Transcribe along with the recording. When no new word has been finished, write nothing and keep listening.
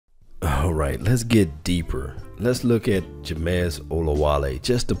All right, let's get deeper. Let's look at Jamize Olawale,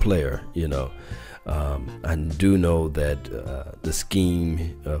 just the player. I do know that the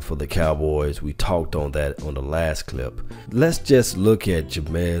scheme for the Cowboys, we talked on that on the last clip. Let's just look at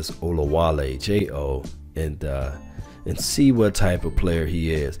Jamize Olawale, J-O, and see what type of player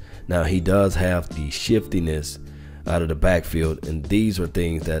he is. Now, he does have the shiftiness out of the backfield, and these are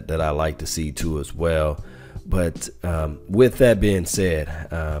things that I like to see too as well. But with that being said,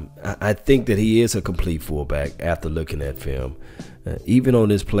 I think that he is a complete fullback after looking at film. Even on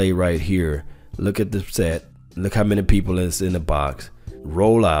this play right here, look at the set, look how many people is in the box,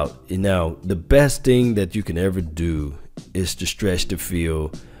 roll out. And now, the best thing that you can ever do is to stretch the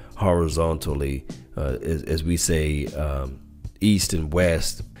field horizontally, as we say, east and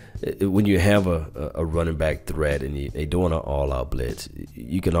west. When you have a running back threat and they're doing an all-out blitz,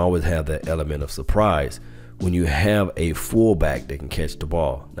 you can always have that element of surprise when you have a fullback that can catch the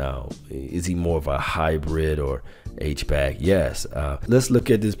ball. Now, is he more of a hybrid or H-back? Yes. Let's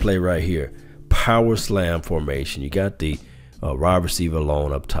look at this play right here. Power slam formation. You got the wide receiver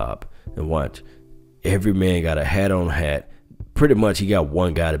alone up top, and watch, every man got a hat on hat. Pretty much he got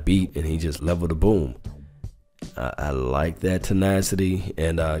one guy to beat, and he just leveled the boom. I like that tenacity.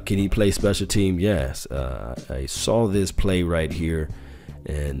 And can he play special team? Yes. I saw this play right here,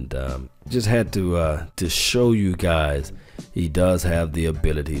 and just had to show you guys he does have the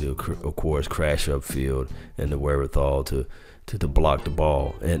ability to, of course, crash upfield and the wherewithal to block the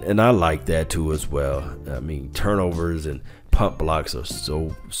ball, and I like that too as well. I mean, turnovers and pump blocks are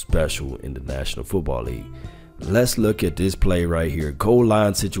so special in the National Football League. Let's look at this play right here. Goal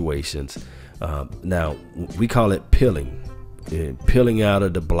line situations. Now, we call it peeling out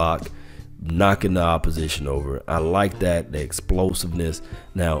of the block, knocking the opposition over. I like that, the explosiveness.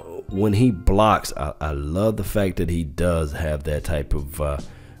 Now, when he blocks, I love the fact that he does have that type of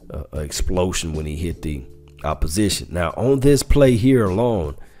explosion when he hit the opposition. Now, on this play here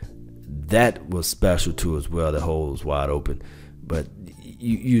alone, that was special too as well. The hole was wide open. But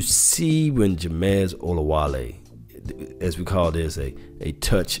you see when Jamize Olawale, as we call this, a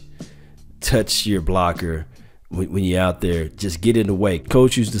touch your blocker, when you're out there, just get in the way.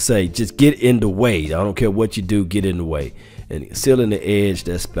 Coach used to say, just get in the way. I don't care what you do, get in the way. And sealing the edge,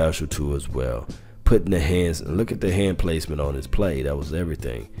 that's special too as well. Putting the hands, and look at the hand placement on his play. That was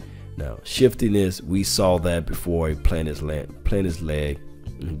everything. Now, shiftiness, we saw that before he plant his leg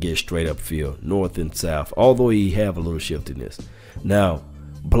and get straight up field, north and south, although he have a little shiftiness. Now,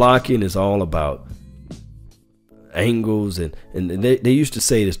 blocking is all about angles, and they used to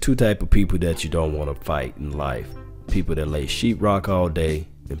say there's two type of people that you don't want to fight in life: people that lay sheetrock all day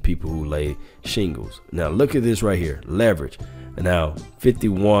and people who lay shingles. Now look at this right here, leverage. Now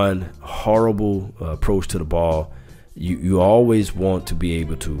 51, horrible approach to the ball. You always want to be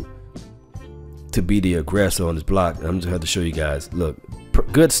able to be the aggressor on this block. I'm just going to show you guys. Look,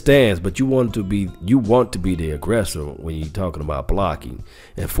 good stance, but you want to be the aggressor when you're talking about blocking.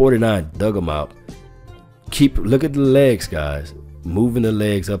 And 49 dug him out. Look at the legs, guys, moving the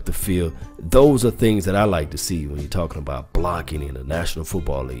legs up the field. Those are things that I like to see when you're talking about blocking in the National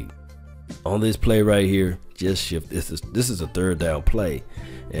Football League. On this play right here, just shift. This is a third down play,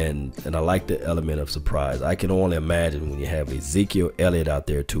 and I like the element of surprise. I can only imagine when you have Ezekiel Elliott out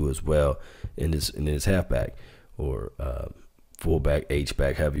there too as well in this halfback or fullback,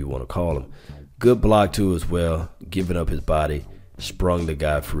 H-back, however you want to call him. Good block too as well, giving up his body, sprung the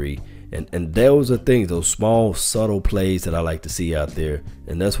guy free. And those are things, those small, subtle plays that I like to see out there,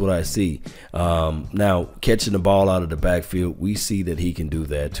 and that's what I see. Now, catching the ball out of the backfield, we see that he can do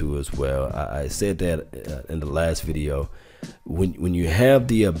that too as well. I said that in the last video. When you have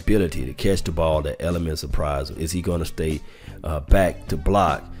the ability to catch the ball, the element of surprise, is he going to stay back to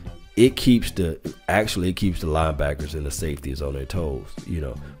block? It keeps the linebackers and the safeties on their toes.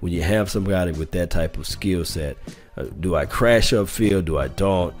 When you have somebody with that type of skill set, do I crash upfield? Do I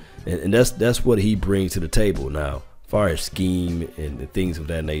don't? And that's what he brings to the table. Now, as far as scheme and things of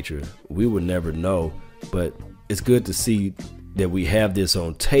that nature, we would never know. But it's good to see that we have this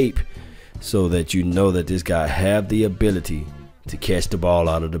on tape, so that you know that this guy have the ability to catch the ball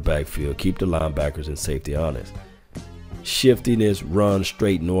out of the backfield, keep the linebackers and safety honest. Shiftiness, run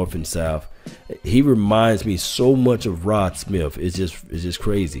straight north and south. He reminds me so much of Rod Smith. It's just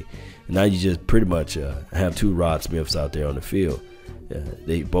crazy. Now you just pretty much have two Rod Smiths out there on the field.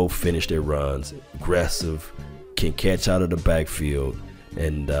 They both finish their runs, aggressive, can catch out of the backfield,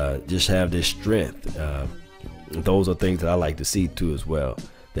 and just have this strength. Those are things that I like to see too as well.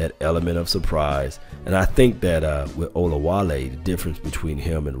 That element of surprise. And I think that with Olawale, the difference between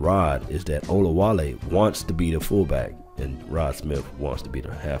him and Rod is that Olawale wants to be the fullback. and Rod Smith wants to be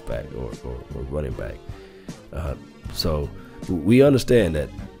the halfback or running back. So we understand that.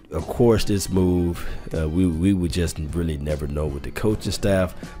 Of course, this move, we would just really never know with the coaching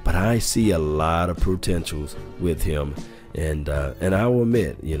staff, but I see a lot of potentials with him, and I will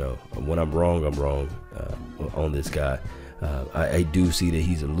admit, you know, when I'm wrong on this guy. I do see that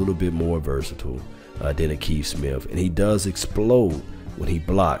he's a little bit more versatile than a Keith Smith, and he does explode when he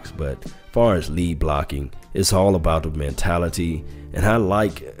blocks. But as far as lead blocking, it's all about the mentality. And I'm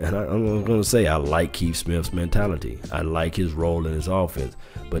going to say I like Keith Smith's mentality. I like his role in his offense.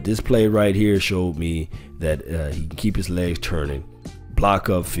 But this play right here showed me that he can keep his legs turning, block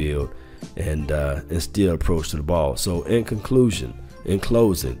upfield, and still approach to the ball. So in closing,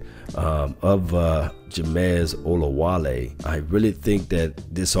 of Jamize Olawale, I really think that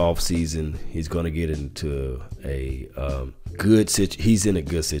this offseason he's going to get into a he's in a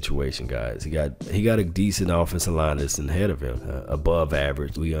good situation, guys. He got a decent offensive line that's ahead of him, above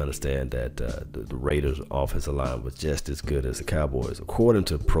average. We understand that the Raiders offensive line was just as good as the Cowboys, according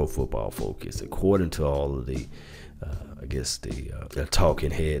to Pro Football Focus, according to all of the I guess the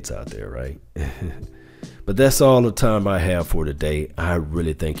talking heads out there, right? But that's all the time I have for today. I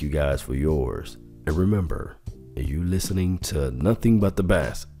really thank you guys for yours. And remember, are you listening to Nothing But the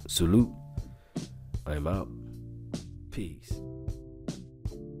Bass? Salute. I'm out. Peace.